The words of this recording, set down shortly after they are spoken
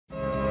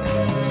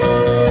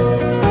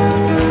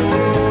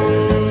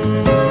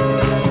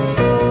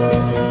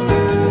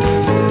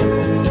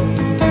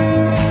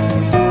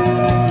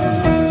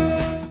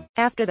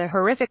after the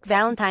horrific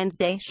Valentine's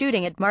Day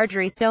shooting at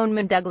Marjory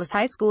Stoneman Douglas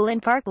High School in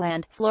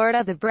Parkland,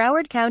 Florida. The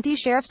Broward County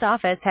Sheriff's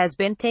Office has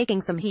been taking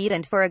some heat,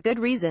 and for a good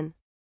reason.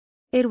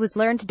 It was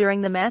learned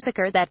during the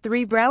massacre that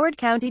 3 Broward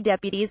County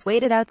deputies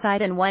waited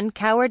outside and 1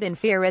 cowered in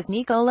fear as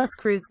Nicholas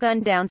Cruz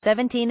gunned down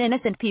 17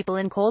 innocent people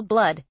in cold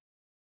blood.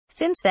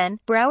 Since then,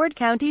 Broward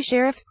County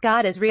Sheriff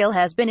Scott Israel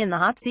has been in the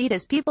hot seat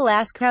as people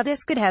ask how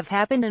this could have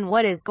happened and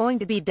what is going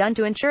to be done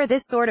to ensure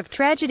this sort of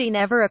tragedy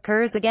never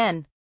occurs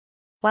again.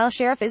 While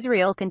Sheriff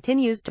Israel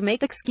continues to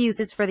make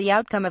excuses for the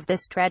outcome of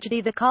this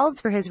tragedy, the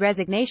calls for his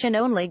resignation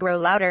only grow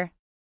louder.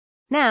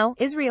 Now,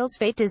 Israel's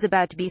fate is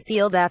about to be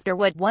sealed after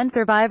what one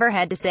survivor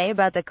had to say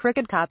about the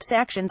crooked cops'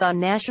 actions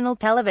on national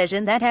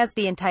television that has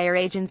the entire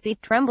agency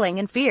trembling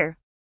in fear.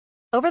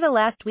 Over the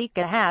last week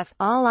and a half,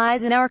 all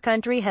eyes in our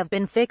country have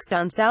been fixed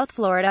on South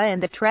Florida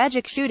and the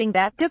tragic shooting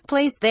that took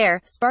place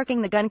there,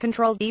 sparking the gun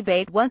control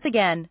debate once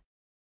again.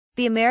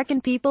 The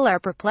American people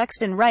are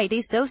perplexed, and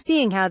rightly so,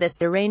 seeing how this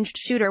deranged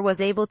shooter was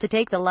able to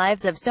take the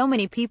lives of so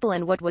many people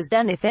and what was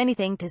done, if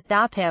anything, to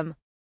stop him.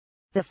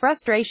 The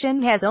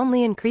frustration has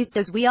only increased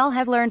as we all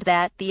have learned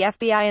that the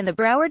FBI and the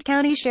Broward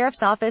County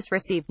Sheriff's Office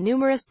received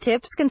numerous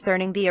tips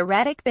concerning the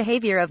erratic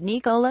behavior of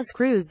Nicholas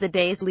Cruz the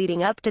days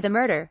leading up to the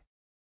murder.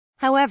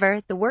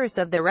 However, the worst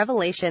of the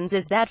revelations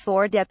is that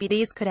 4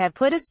 deputies could have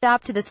put a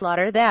stop to the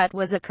slaughter that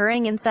was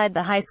occurring inside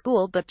the high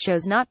school but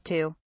chose not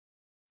to.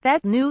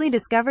 That newly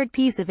discovered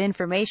piece of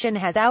information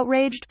has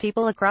outraged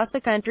people across the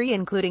country,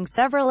 including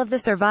several of the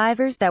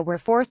survivors that were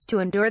forced to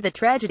endure the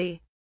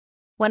tragedy.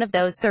 One of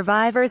those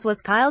survivors was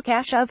Kyle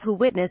Kashuv, who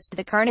witnessed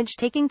the carnage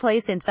taking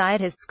place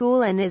inside his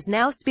school and is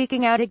now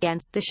speaking out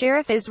against the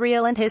Sheriff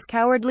Israel and his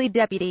cowardly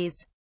deputies.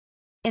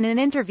 In an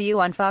interview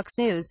on Fox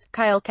News,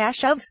 Kyle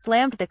Kashuv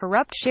slammed the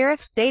corrupt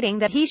sheriff, stating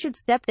that he should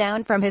step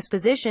down from his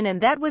position, and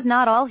that was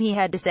not all he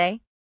had to say.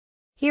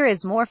 Here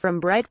is more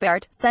from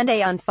Breitbart.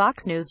 Sunday on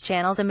Fox News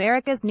Channel's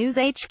America's News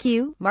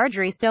HQ,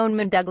 Marjory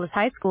Stoneman Douglas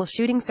High School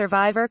shooting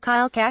survivor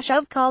Kyle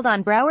Kashuv called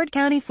on Broward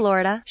County,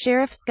 Florida,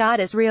 Sheriff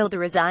Scott Israel to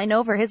resign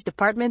over his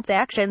department's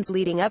actions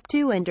leading up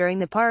to and during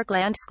the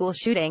Parkland school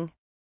shooting.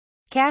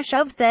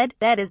 Kashuv said,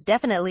 "That is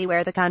definitely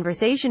where the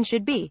conversation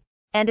should be.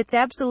 And it's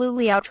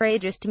absolutely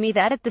outrageous to me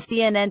that at the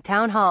CNN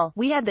town hall,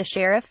 we had the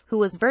sheriff, who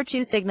was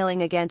virtue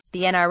signaling against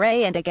the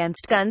NRA and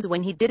against guns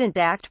when he didn't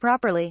act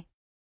properly.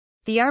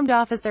 The armed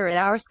officer at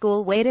our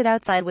school waited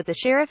outside with the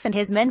sheriff and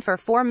his men for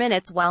 4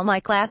 minutes while my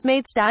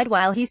classmates died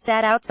while he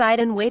sat outside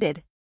and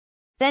waited.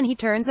 Then he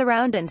turns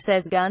around and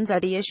says guns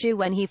are the issue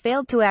when he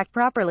failed to act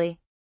properly."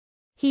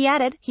 He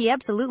added, "He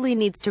absolutely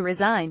needs to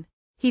resign.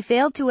 He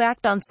failed to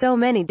act on so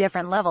many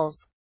different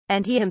levels.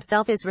 And he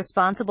himself is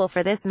responsible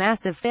for this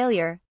massive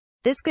failure.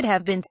 This could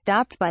have been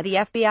stopped by the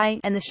FBI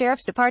and the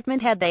Sheriff's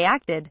Department had they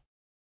acted."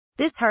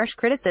 This harsh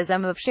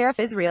criticism of Sheriff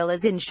Israel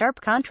is in sharp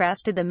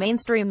contrast to the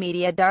mainstream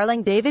media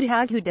darling David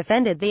Hogg, who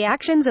defended the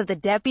actions of the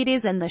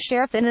deputies and the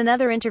sheriff in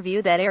another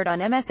interview that aired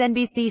on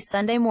MSNBC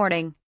Sunday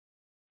morning.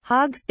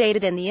 Hogg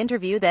stated in the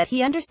interview that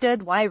he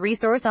understood why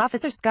resource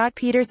officer Scott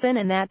Peterson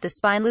and that the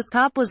spineless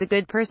cop was a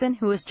good person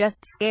who was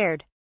just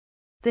scared.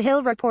 The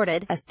Hill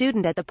reported, a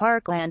student at the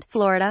Parkland,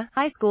 Florida,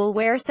 high school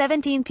where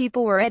 17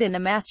 people were dead in a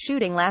mass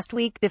shooting last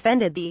week,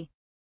 defended the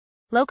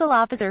local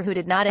officer who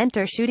did not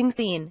enter shooting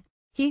scene.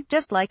 He,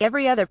 just like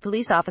every other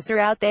police officer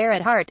out there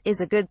at heart, is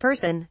a good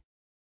person.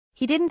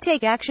 He didn't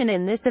take action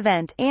in this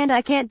event, and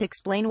I can't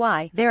explain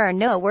why. There are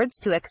no words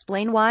to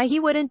explain why he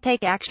wouldn't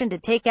take action to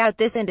take out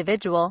this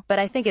individual, but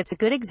I think it's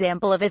a good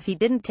example of if he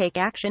didn't take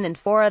action and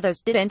 4 others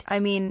didn't, I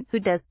mean, who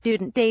does?"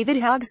 student David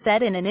Hogg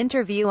said in an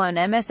interview on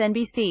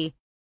MSNBC.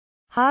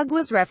 Hogg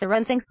was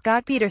referencing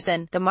Scott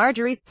Peterson, the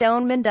Marjory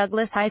Stoneman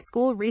Douglas High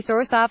School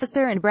resource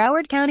officer and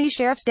Broward County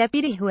Sheriff's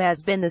deputy who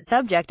has been the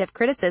subject of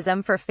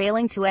criticism for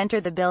failing to enter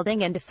the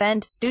building and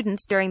defend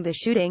students during the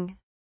shooting.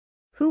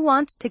 "Who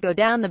wants to go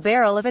down the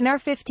barrel of an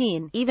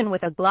AR-15, even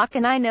with a Glock?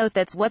 And I know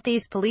that's what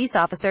these police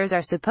officers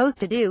are supposed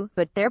to do,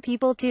 but they're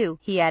people too,"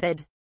 he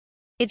added.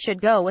 It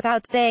should go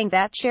without saying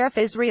that Sheriff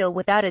Israel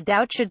without a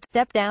doubt should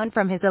step down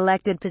from his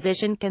elected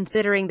position,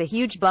 considering the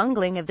huge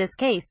bungling of this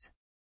case.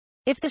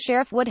 If the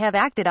sheriff would have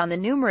acted on the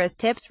numerous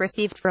tips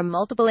received from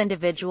multiple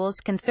individuals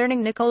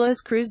concerning Nicholas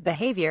Cruz's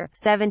behavior,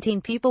 17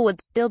 people would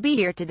still be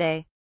here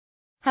today.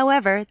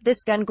 However,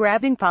 this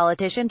gun-grabbing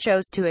politician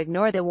chose to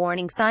ignore the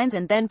warning signs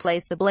and then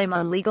place the blame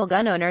on legal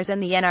gun owners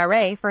and the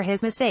NRA for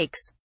his mistakes.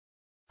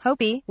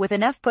 Hopey, with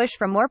enough push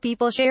from more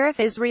people, Sheriff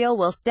Israel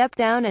will step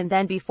down and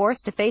then be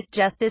forced to face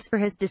justice for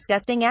his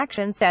disgusting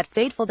actions that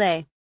fateful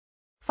day.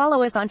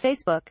 Follow us on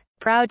Facebook.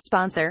 Proud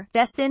sponsor,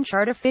 Destin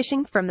Charter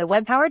Fishing from the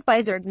web powered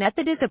by Zergnet.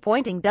 The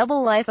disappointing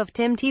double life of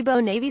Tim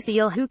Tebow, Navy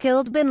SEAL who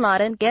killed bin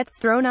Laden, gets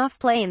thrown off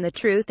plane. The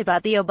truth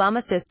about the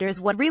Obama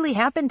sisters. What really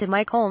happened to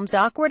Mike Holmes'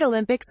 awkward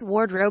Olympics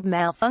wardrobe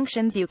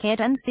malfunctions. You can't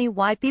unsee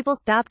why people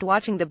stopped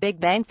watching The Big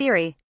Bang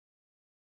Theory.